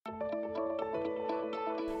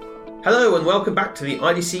Hello and welcome back to the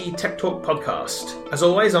IDC Tech Talk podcast. As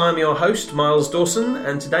always, I am your host, Miles Dawson,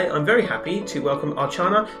 and today I'm very happy to welcome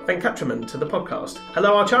Archana Venkatraman to the podcast.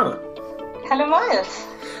 Hello, Archana. Hello, Miles.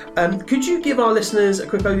 Could you give our listeners a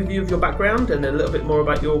quick overview of your background and a little bit more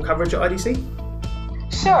about your coverage at IDC?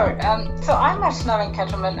 Sure. So I'm Archana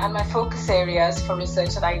Venkatraman, and my focus areas for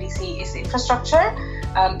research at IDC is infrastructure.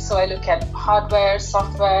 So I look at hardware,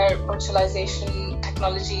 software, virtualization,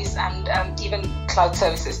 technologies, and even cloud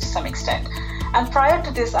services to some extent. And prior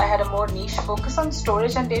to this, I had a more niche focus on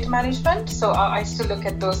storage and data management. So I still look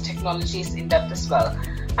at those technologies in depth as well.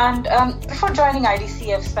 And before joining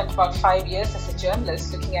IDC, I've spent about 5 years as a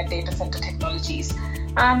journalist looking at data center technologies.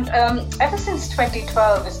 And ever since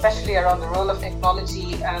 2012, especially around the role of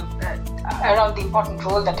technology, around the important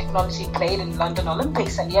role that technology played in London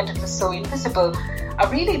Olympics, and yet it was so invisible, I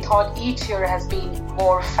really thought each year has been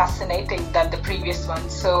more fascinating than the previous one.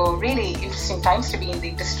 So really interesting times to be in the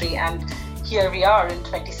industry. And here we are in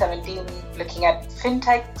 2017 looking at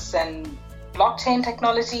fintechs and blockchain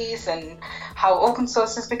technologies and how open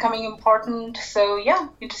source is becoming important. So yeah,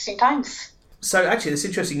 interesting times. So actually, it's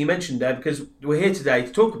interesting you mentioned there because we're here today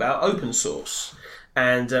to talk about open source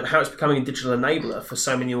and how it's becoming a digital enabler for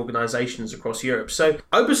so many organisations across Europe. So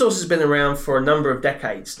open source has been around for a number of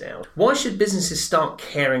decades now. Why should businesses start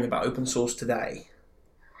caring about open source today?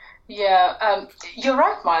 Yeah, you're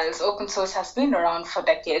right, Miles. Open source has been around for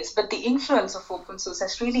decades, but the influence of open source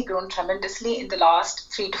has really grown tremendously in the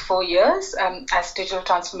last 3 to 4 years as digital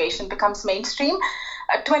transformation becomes mainstream.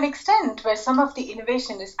 To an extent where some of the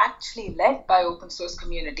innovation is actually led by open source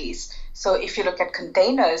communities. So if you look at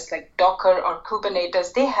containers like Docker or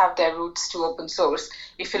Kubernetes, they have their roots to open source.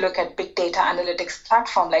 If you look at big data analytics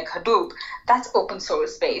platform like Hadoop, that's open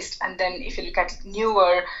source based. And then if you look at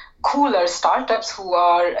newer, cooler startups who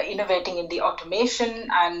are innovating in the automation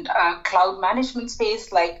and cloud management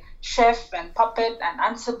space like Chef and Puppet and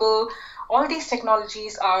Ansible, all these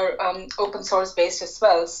technologies are open source based as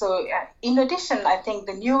well. So in addition, I think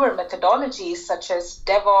the newer methodologies such as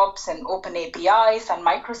DevOps and open APIs and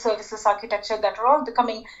microservices architecture that are all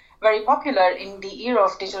becoming very popular in the era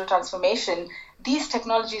of digital transformation, these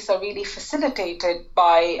technologies are really facilitated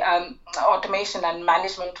by automation and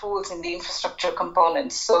management tools in the infrastructure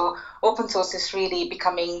components. So open source is really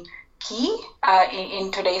becoming key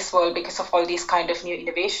in today's world because of all these kind of new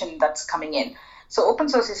innovation that's coming in. So open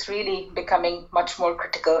source is really becoming much more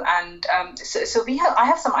critical. And I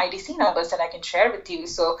have some IDC numbers that I can share with you.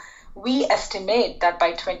 So we estimate that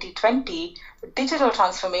by 2020, digital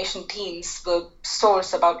transformation teams will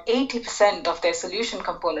source about 80% of their solution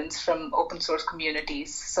components from open source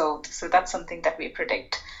communities. So that's something that we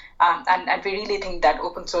predict. And we really think that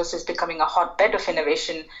open source is becoming a hotbed of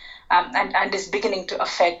innovation and is beginning to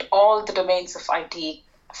affect all the domains of IT,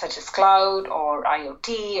 such as cloud or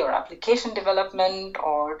IoT or application development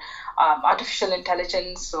or artificial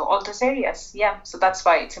intelligence, so all those areas. Yeah, so that's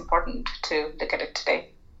why it's important to look at it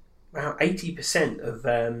today. Wow, 80%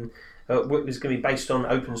 of what is going to be based on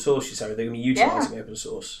open source, you say, they're going to be utilising open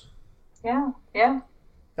source. Yeah.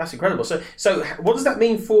 That's incredible. So what does that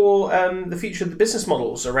mean for the future of the business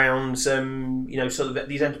models around, sort of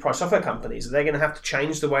these enterprise software companies? Are they going to have to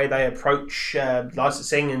change the way they approach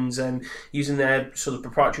licensing and using their sort of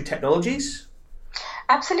proprietary technologies?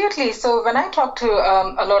 Absolutely. So when I talk to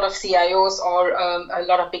a lot of CIOs or a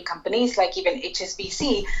lot of big companies like even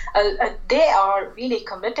HSBC, they are really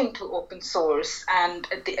committing to open source, and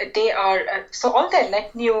they are so all their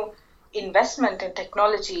net new investment in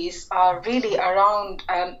technologies are really around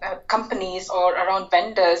companies or around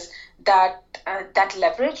vendors that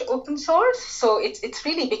leverage open source. So it's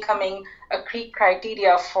really becoming a key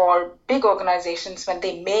criteria for big organizations when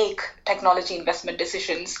they make technology investment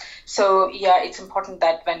decisions. So yeah, it's important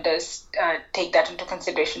that vendors take that into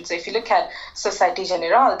consideration. So if you look at Societe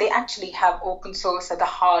Generale, they actually have open source at the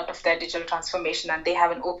heart of their digital transformation, and they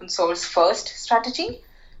have an open source first strategy.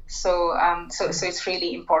 So it's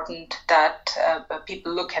really important that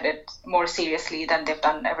people look at it more seriously than they've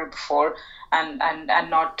done ever before, and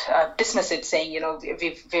not dismiss it, saying,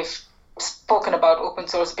 we've spoken about open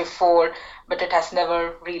source before, but it has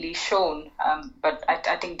never really shown. But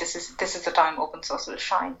I think this is the time open source will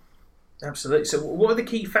shine. Absolutely. So what are the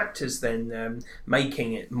key factors then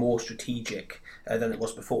making it more strategic than it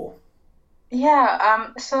was before? Yeah,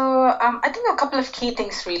 I think a couple of key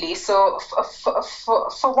things really. So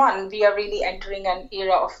for one, we are really entering an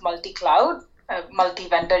era of multi-cloud,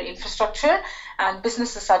 multi-vendor infrastructure, and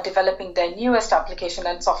businesses are developing their newest application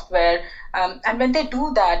and software. And when they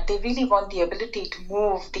do that, they really want the ability to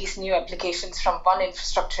move these new applications from one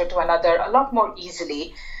infrastructure to another a lot more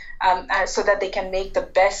easily. so that they can make the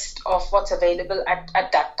best of what's available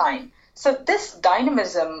at that time. So this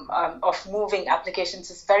dynamism of moving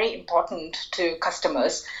applications is very important to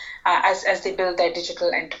customers as they build their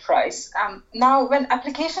digital enterprise. Now, when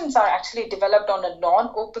applications are actually developed on a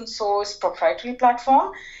non-open source proprietary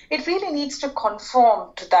platform, it really needs to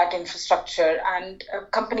conform to that infrastructure, and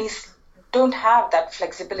companies don't have that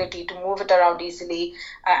flexibility to move it around easily,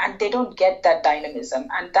 and they don't get that dynamism,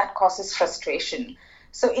 and that causes frustration.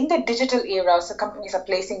 So in the digital era, so companies are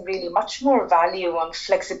placing really much more value on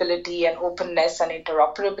flexibility and openness and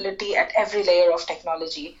interoperability at every layer of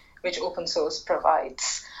technology, which open source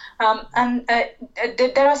provides.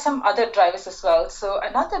 There are some other drivers as well. So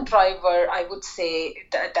another driver I would say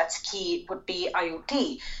that's key would be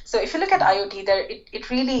IoT. So if you look at IoT, it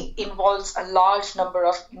really involves a large number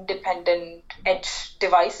of independent edge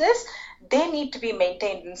devices. They need to be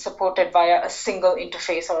maintained and supported via a single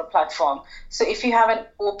interface or a platform. So if you have an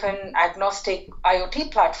open agnostic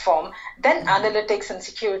IoT platform, then analytics and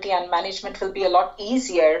security and management will be a lot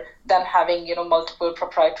easier than having multiple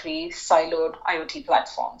proprietary siloed IoT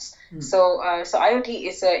platforms. So IoT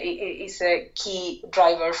is a key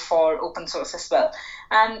driver for open source as well.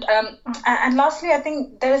 And lastly, I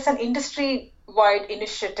think there is an industry-wide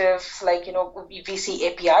initiatives like we see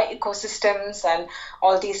API ecosystems and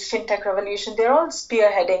all these fintech revolution. They're all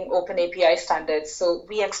spearheading open API standards. So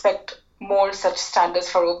we expect more such standards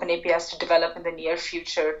for open APIs to develop in the near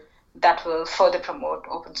future that will further promote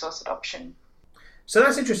open source adoption. So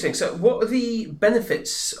that's interesting. So what are the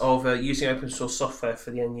benefits of using open source software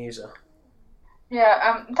for the end user?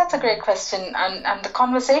 Yeah, that's a great question. And the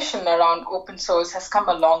conversation around open source has come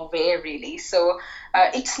a long way, really. So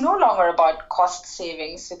it's no longer about cost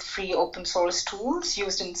savings with free open source tools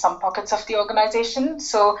used in some pockets of the organization.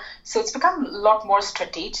 So it's become a lot more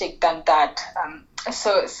strategic than that.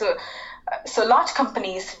 So large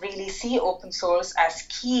companies really see open source as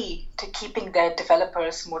key to keeping their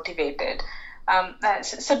developers motivated.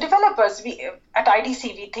 So developers, at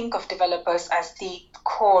IDC, we think of developers as the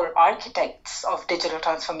core architects of digital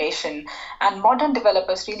transformation, and modern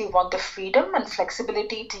developers really want the freedom and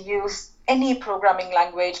flexibility to use any programming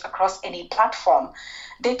language across any platform.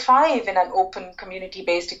 They thrive in an open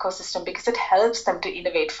community-based ecosystem because it helps them to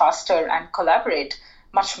innovate faster and collaborate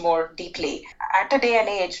much more deeply. At a day and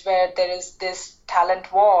age where there is this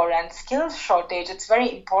talent war and skills shortage, it's very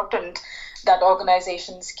important that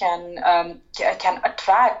organizations can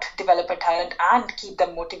attract developer talent and keep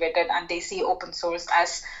them motivated, and they see open source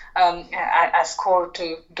as core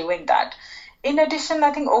to doing that. In addition,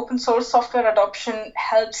 I think open source software adoption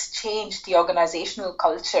helps change the organizational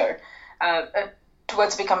culture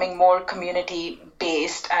towards becoming more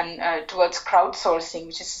community-based and towards crowdsourcing,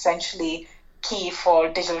 which is essentially key for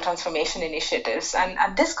digital transformation initiatives.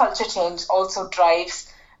 And this culture change also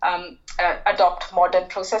drives adopt modern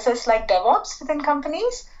processes like DevOps within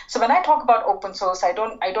companies. So when I talk about open source, I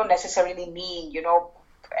don't necessarily mean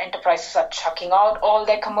enterprises are chucking out all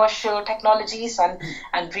their commercial technologies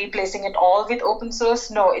and replacing it all with open source.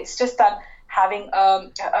 No, it's just that having a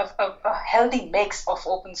healthy mix of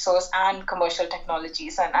open source and commercial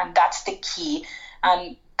technologies, and that's the key.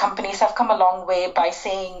 And companies have come a long way by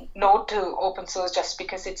saying no to open source just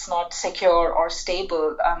because it's not secure or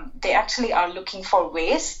stable. They actually are looking for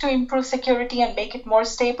ways to improve security and make it more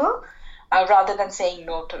stable, rather than saying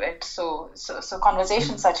no to it. So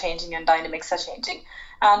conversations are changing and dynamics are changing.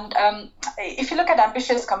 And if you look at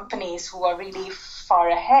ambitious companies who are really far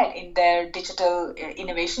ahead in their digital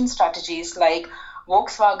innovation strategies, like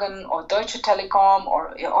Volkswagen or Deutsche Telekom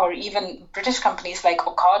or even British companies like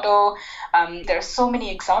Ocado, there are so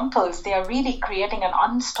many examples. They are really creating an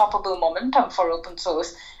unstoppable momentum for open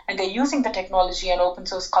source, and they're using the technology and open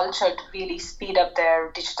source culture to really speed up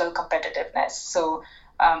their digital competitiveness. So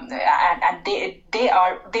and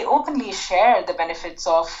they openly share the benefits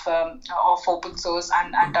of open source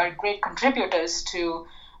and are great contributors to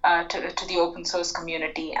the open source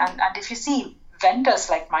community. And if you see vendors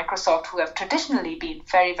like Microsoft, who have traditionally been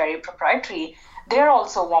very, very proprietary, they're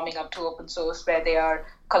also warming up to open source, where they are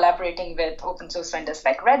collaborating with open source vendors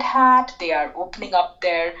like Red Hat. They are opening up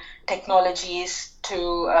their technologies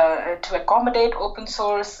to accommodate open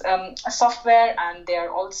source software, and they are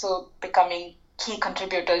also becoming key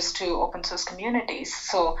contributors to open source communities.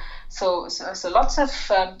 So lots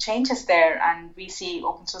of changes there, and we see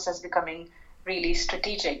open source as becoming really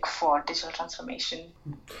strategic for digital transformation.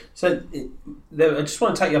 So I just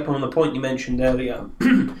want to take you up on the point you mentioned earlier.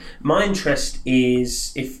 My interest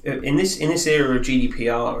is, if in this era of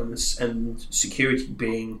GDPR and security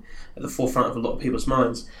being at the forefront of a lot of people's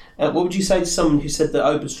minds, What would you say to someone who said that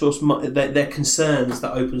open source, their concerns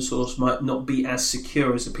that open source might not be as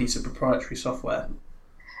secure as a piece of proprietary software?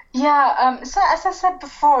 Yeah, so as I said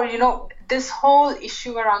before, this whole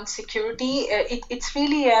issue around security, it's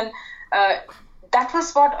really that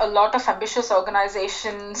was what a lot of ambitious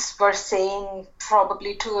organizations were saying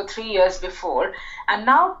probably 2 or 3 years before. And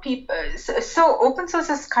now so open source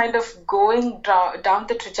is kind of going down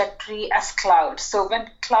the trajectory as cloud. So when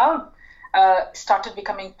cloud started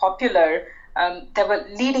becoming popular, there were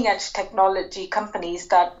leading edge technology companies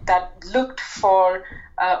that looked for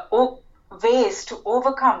ways to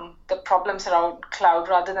overcome the problems around cloud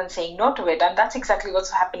rather than saying no to it. And that's exactly what's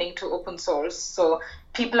happening to open source. So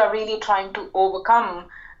people are really trying to overcome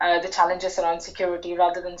the challenges around security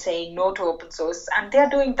rather than saying no to open source. And they're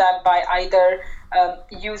doing that by either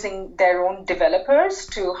using their own developers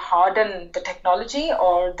to harden the technology,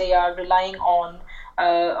 or they are relying on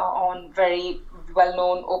very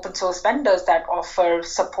well-known open source vendors that offer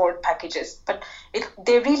support packages. But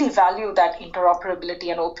they really value that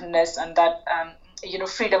interoperability and openness and that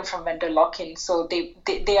freedom from vendor lock-in. So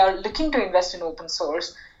they are looking to invest in open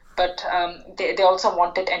source, but they also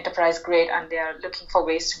want it enterprise grade, and they are looking for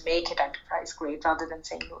ways to make it enterprise grade rather than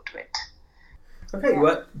saying no to it. Okay,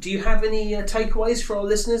 well, do you have any takeaways for our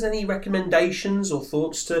listeners? Any recommendations or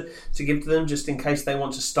thoughts to give to them, just in case they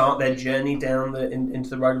want to start their journey down into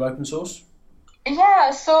the road of open source? Yeah,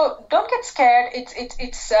 so don't get scared.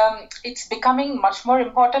 It's becoming much more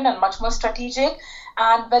important and much more strategic.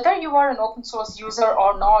 And whether you are an open source user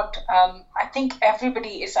or not, I think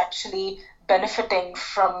everybody is actually benefiting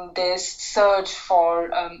from this surge for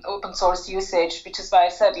open source usage, which is why I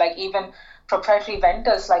said, like, even proprietary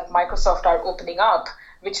vendors like Microsoft are opening up,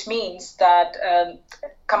 which means that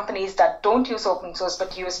companies that don't use open source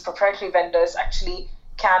but use proprietary vendors actually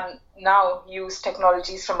can now use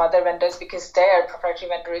technologies from other vendors because their proprietary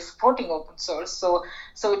vendor is supporting open source. So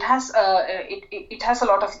it has it has a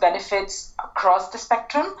lot of benefits across the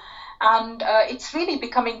spectrum, and it's really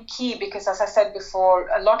becoming key because, as I said before,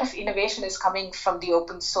 a lot of innovation is coming from the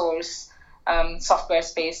open source software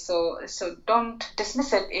space. So don't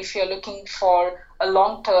dismiss it. If you're looking for a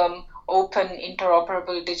long-term, open,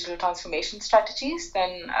 interoperable digital transformation strategies,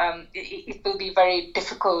 then it will be very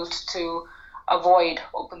difficult to avoid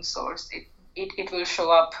open source. It will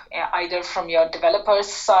show up either from your developer's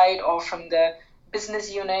side or from the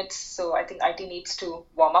business units. So I think IT needs to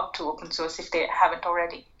warm up to open source if they haven't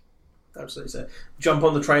already. Absolutely. So jump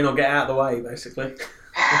on the train or get out of the way, basically.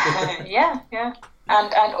 Yeah.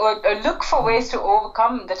 And look for ways to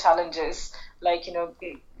overcome the challenges, like,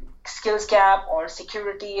 skills gap or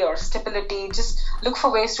security or stability. Just look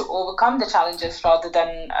for ways to overcome the challenges rather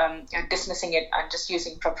than dismissing it and just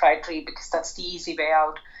using proprietary, because that's the easy way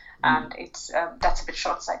out. And that's a bit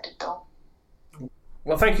short-sighted though.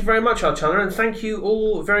 Well, thank you very much, Archana, and thank you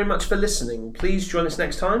all very much for listening. Please join us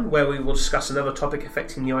next time, where we will discuss another topic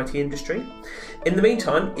affecting the IT industry. In the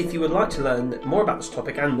meantime, if you would like to learn more about this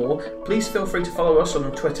topic and more, please feel free to follow us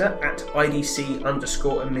on Twitter at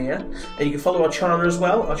IDC_EMEA. And you can follow Archana as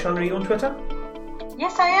well. Archana, are you on Twitter?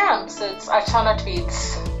 Yes, I am. So it's Archana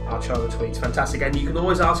Tweets. Archana Tweets, fantastic. And you can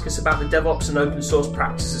always ask us about the DevOps and open source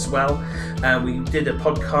practice as well. We did a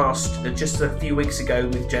podcast just a few weeks ago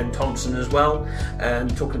with Jen Thompson as well,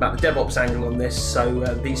 talking about the DevOps angle on this. So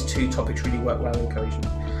these two topics really work well in cohesion.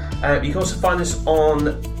 You can also find us on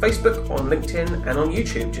Facebook, on LinkedIn, and on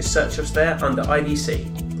YouTube. Just search us there under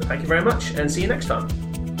IDC. Thank you very much, and see you next time.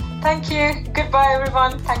 Thank you. Goodbye,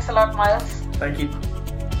 everyone. Thanks a lot, Miles. Thank you.